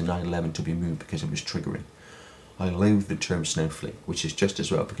victims of 9/11 to be moved because it was triggering. I loathe the term snowflake, which is just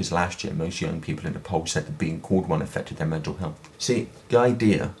as well because last year most young people in the poll said that being called one affected their mental health. See, the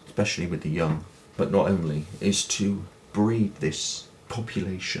idea, especially with the young, but not only, is to breed this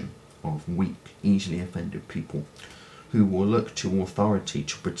population of weak, easily offended people who will look to authority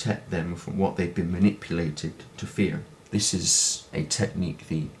to protect them from what they've been manipulated to fear. This is a technique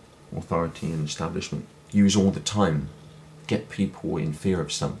the authority and establishment use all the time. Get people in fear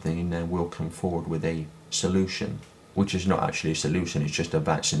of something and then we'll come forward with a solution, which is not actually a solution, it's just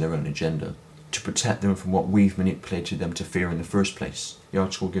advancing their own agenda, to protect them from what we've manipulated them to fear in the first place. The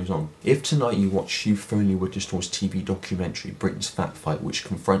article goes on. If tonight you watch Hugh Fearnley-Whittingstall's TV documentary, Britain's Fat Fight, which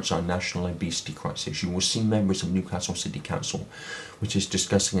confronts our national obesity crisis, you will see members of Newcastle City Council, which is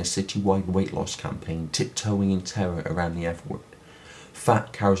discussing a citywide weight loss campaign, tiptoeing in terror around the F word.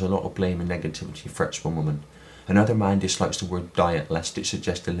 Fat carries a lot of blame and negativity, frets one woman. Another man dislikes the word diet lest it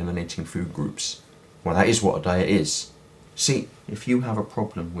suggests eliminating food groups. Well, that is what a diet is. See, if you have a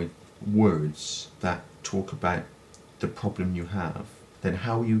problem with words that talk about the problem you have, then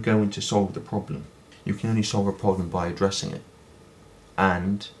how are you going to solve the problem? You can only solve a problem by addressing it.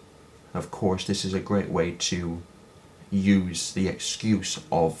 And, of course, this is a great way to use the excuse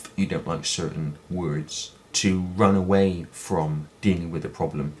of you don't like certain words to run away from dealing with the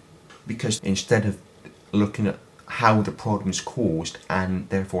problem. Because instead of looking at how the problem is caused and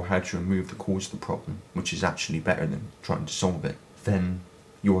therefore how to remove the cause of the problem, which is actually better than trying to solve it, then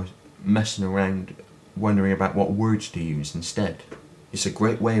you're messing around wondering about what words to use instead. It's a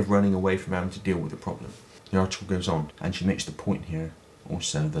great way of running away from having to deal with the problem. The article goes on, and she makes the point here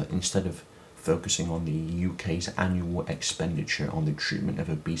also that instead of focusing on the UK's annual expenditure on the treatment of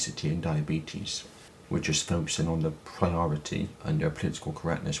obesity and diabetes, we're just focusing on the priority under political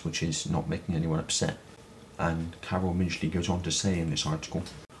correctness, which is not making anyone upset. And Carol Midgley goes on to say in this article,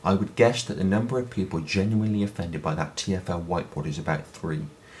 I would guess that the number of people genuinely offended by that TfL whiteboard is about 3.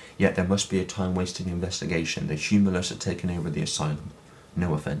 Yet there must be a time-wasting investigation. The humorless are taking over the asylum.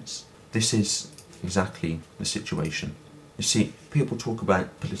 No offence. This is exactly the situation. You see, people talk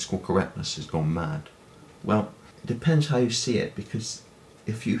about political correctness has gone mad. Well, it depends how you see it, because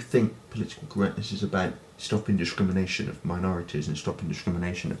if you think political correctness is about stopping discrimination of minorities and stopping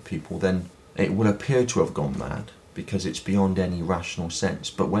discrimination of people, then it will appear to have gone mad because it's beyond any rational sense.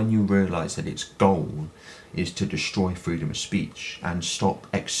 But when you realise that its goal is to destroy freedom of speech and stop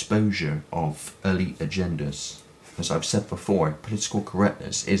exposure of elite agendas, as I've said before, political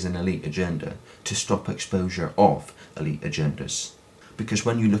correctness is an elite agenda to stop exposure of elite agendas. Because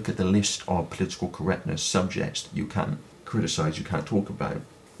when you look at the list of political correctness subjects that you can't criticise, you can't talk about,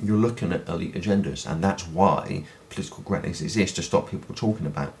 you're looking at elite agendas, and that's why political correctness exists, to stop people talking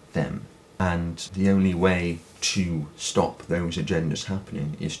about them. And the only way to stop those agendas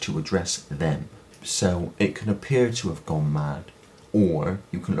happening is to address them. So it can appear to have gone mad, or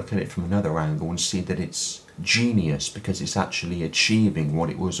you can look at it from another angle and see that it's genius because it's actually achieving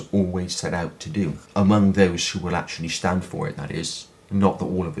what it was always set out to do. Among those who will actually stand for it, that is. Not that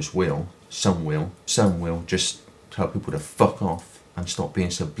all of us will. Some will. Some will just tell people to fuck off and stop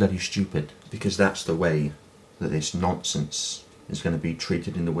being so bloody stupid, because that's the way that this nonsense is going to be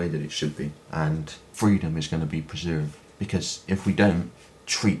treated in the way that it should be, and freedom is going to be preserved. Because if we don't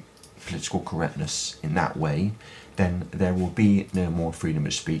treat political correctness in that way, then there will be no more freedom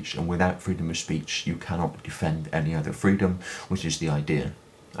of speech, and without freedom of speech you cannot defend any other freedom, which is the idea.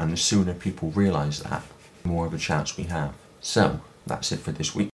 And the sooner people realise that, the more of a chance we have. So, that's it for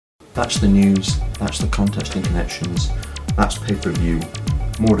this week. That's the news, that's the context and connections, that's pay-per-view.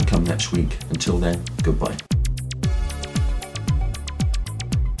 More to come next week. Until then, goodbye.